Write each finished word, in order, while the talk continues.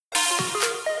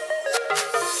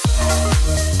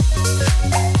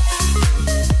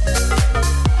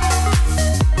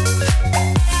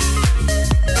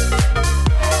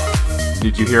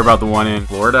Did you hear about the one in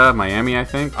Florida, Miami, I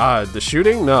think? The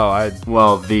shooting? No,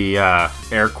 Well, the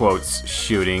air quotes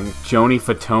shooting. Joni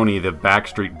Fatoni, the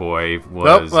Backstreet Boy,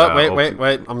 was... Nope,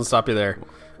 wait. I'm gonna stop you there.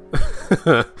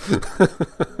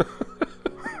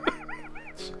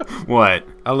 What?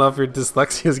 I don't know if your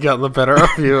dyslexia has gotten the better of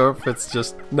you or if it's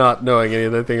just not knowing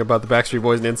anything about the Backstreet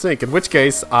Boys and NSYNC, in which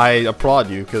case I applaud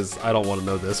you because I don't want to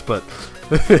know this, but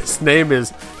his name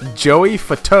is Joey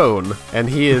Fatone and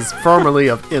he is formerly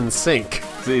of NSYNC.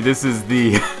 See, this is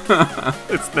the...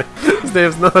 His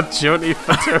name's not Joni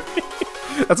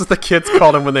Fatone. That's what the kids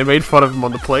called him when they made fun of him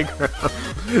on the playground.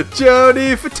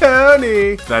 Joni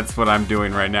Fatone! That's what I'm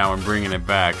doing right now. I'm bringing it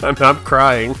back. I'm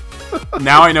crying.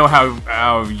 Now I know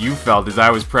how you felt, as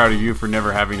I was proud of you for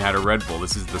never having had a Red Bull.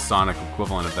 This is the Sonic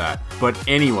equivalent of that. But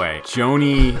anyway,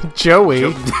 Joey.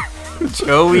 Joey. It's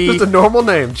a normal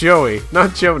name, Joey,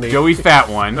 not Joni. Joey Fat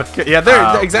One. Okay,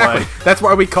 yeah, exactly. But that's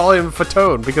why we call him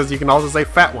Fatone, because you can also say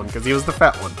Fat One, because he was the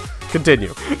fat one.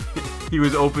 Continue. He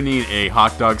was opening a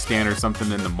hot dog stand or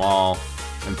something in the mall,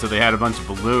 and so they had a bunch of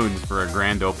balloons for a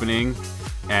grand opening,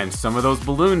 and some of those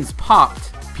balloons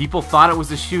popped. People thought it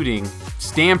was a shooting,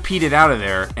 stampeded out of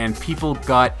there, and people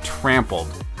got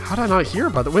trampled. How did I not hear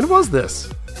about that? When was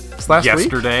this? This last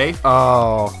week? Yesterday.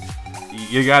 Oh.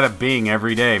 You gotta Bing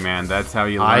every day, man. That's how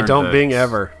you learn. I don't Bing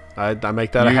ever. I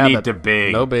make that a habit. You need to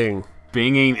Bing. No Bing.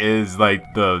 Binging is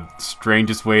like the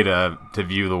strangest way to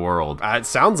view the world. It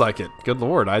sounds like it. Good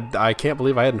Lord. I can't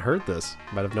believe I hadn't heard this.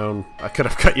 Might have known. I could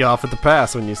have cut you off at the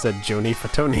pass when you said Joni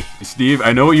Fatoni. Steve,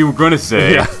 I know what you were going to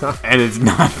say, yeah. And it's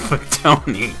not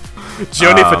Fatoni.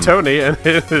 Joni Fatoni and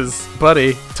his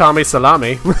buddy, Tommy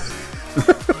Salami.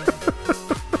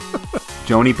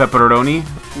 Joni Pepperoni?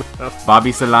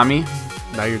 Bobby Salami?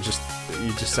 Now you just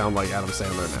sound like Adam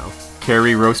Sandler now.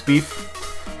 Carrie Roast Beef?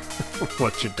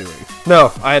 What you're doing.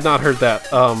 No, I had not heard that.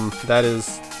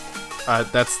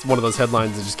 That's one of those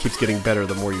headlines that just keeps getting better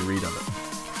the more you read of it.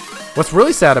 What's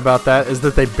really sad about that is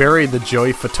that they buried the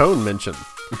Joey Fatone mention.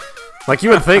 Like,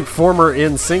 you would think former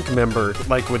NSYNC member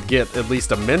would get at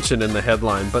least a mention in the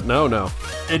headline, but no.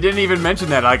 It didn't even mention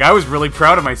that. Like, I was really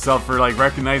proud of myself for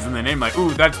recognizing the name. Like,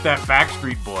 ooh, that's that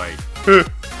Backstreet Boy.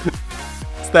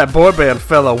 It's that boy band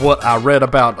fella what I read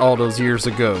about all those years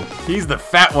ago. He's the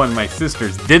fat one my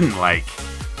sisters didn't like.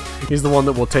 He's the one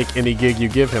that will take any gig you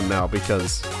give him now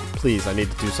because, please, I need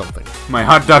to do something. My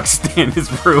hot dog stand is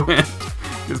ruined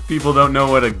because people don't know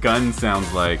what a gun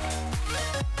sounds like.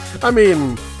 I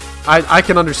mean, I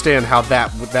can understand how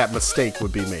that mistake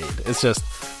would be made. It's just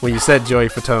when you said Joey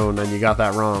Fatone and you got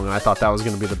that wrong, and I thought that was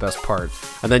going to be the best part.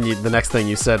 And then the next thing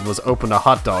you said was open a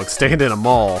hot dog stand in a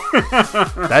mall.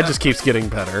 That just keeps getting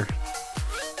better.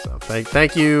 So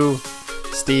thank you,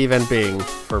 Steve and Bing,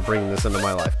 for bringing this into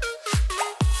my life.